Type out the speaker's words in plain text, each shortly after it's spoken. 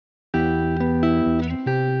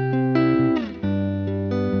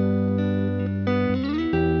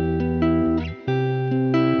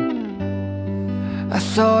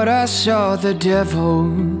thought I saw the devil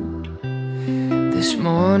this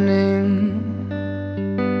morning,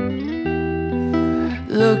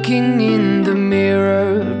 looking in the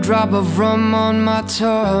mirror, drop of rum on my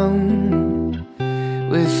tongue,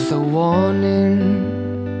 with a warning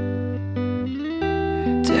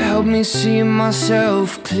to help me see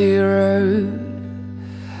myself clearer.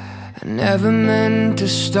 I never meant to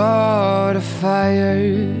start a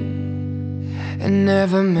fire, I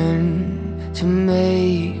never meant to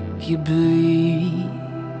make you bleed.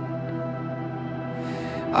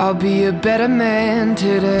 I'll be a better man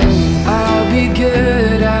today. I'll be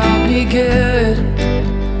good, I'll be good,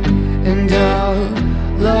 and I'll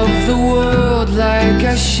love the world like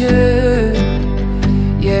I should.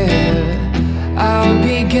 Yeah, I'll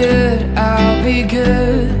be good, I'll be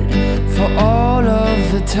good for all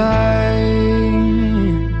of the times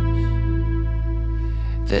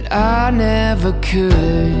that I never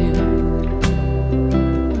could.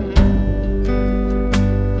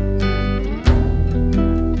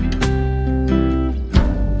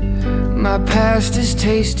 My past has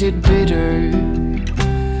tasted bitter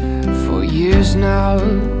for years now,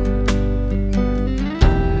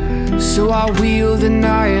 so I wield an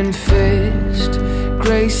iron fist.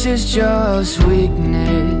 Grace is just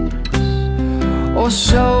weakness, or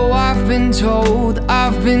so I've been told.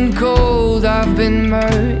 I've been cold, I've been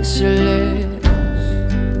merciless,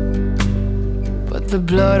 but the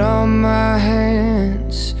blood on my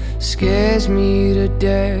hands scares me to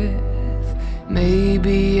death.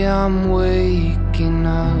 Maybe I'm waking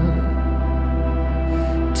up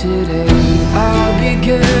today. I'll be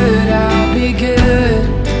good, I'll be good,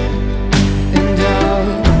 and I'll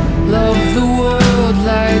love the world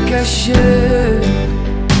like I should.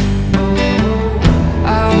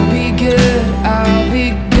 I'll be good, I'll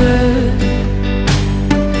be good,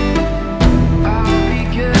 I'll be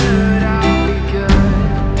good, I'll be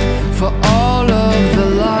good for all of the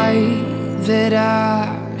light that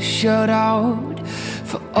I shut out,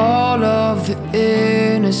 for all of the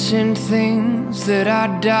innocent things that I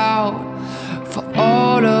doubt, for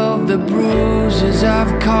all of the bruises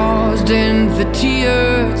I've caused and the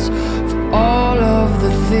tears, for all of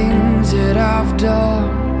the things that I've done,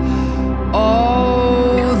 all